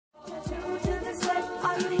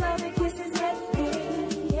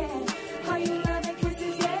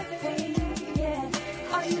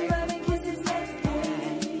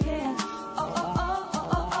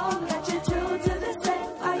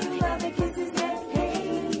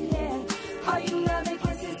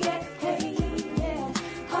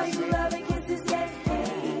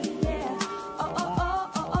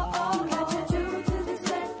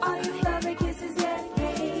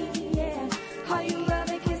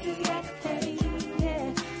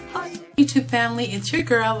YouTube family, it's your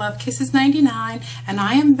girl Love Kisses 99, and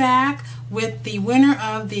I am back with the winner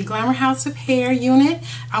of the Glamour House of Hair unit.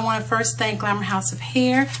 I want to first thank Glamour House of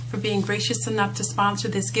Hair for being gracious enough to sponsor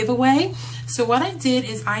this giveaway. So what I did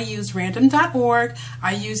is I used random.org.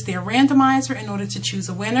 I used their randomizer in order to choose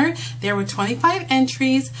a winner. There were 25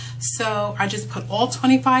 entries, so I just put all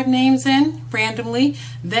 25 names in randomly.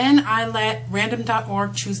 Then I let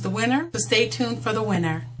random.org choose the winner. So stay tuned for the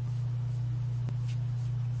winner.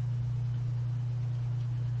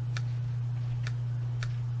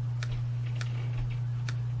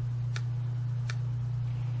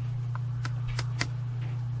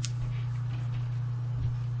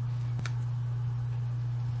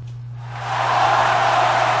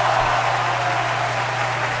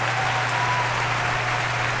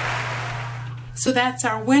 So that's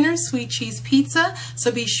our winner, Sweet Cheese Pizza.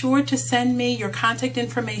 So be sure to send me your contact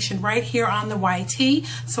information right here on the YT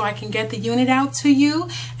so I can get the unit out to you.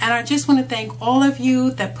 And I just want to thank all of you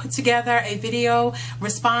that put together a video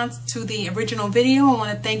response to the original video. I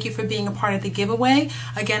want to thank you for being a part of the giveaway.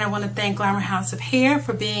 Again, I want to thank Glamour House of Hair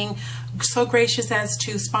for being so gracious as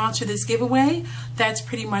to sponsor this giveaway. That's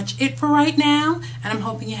pretty much it for right now. And I'm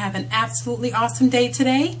hoping you have an absolutely awesome day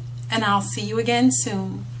today. And I'll see you again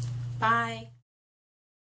soon. Bye.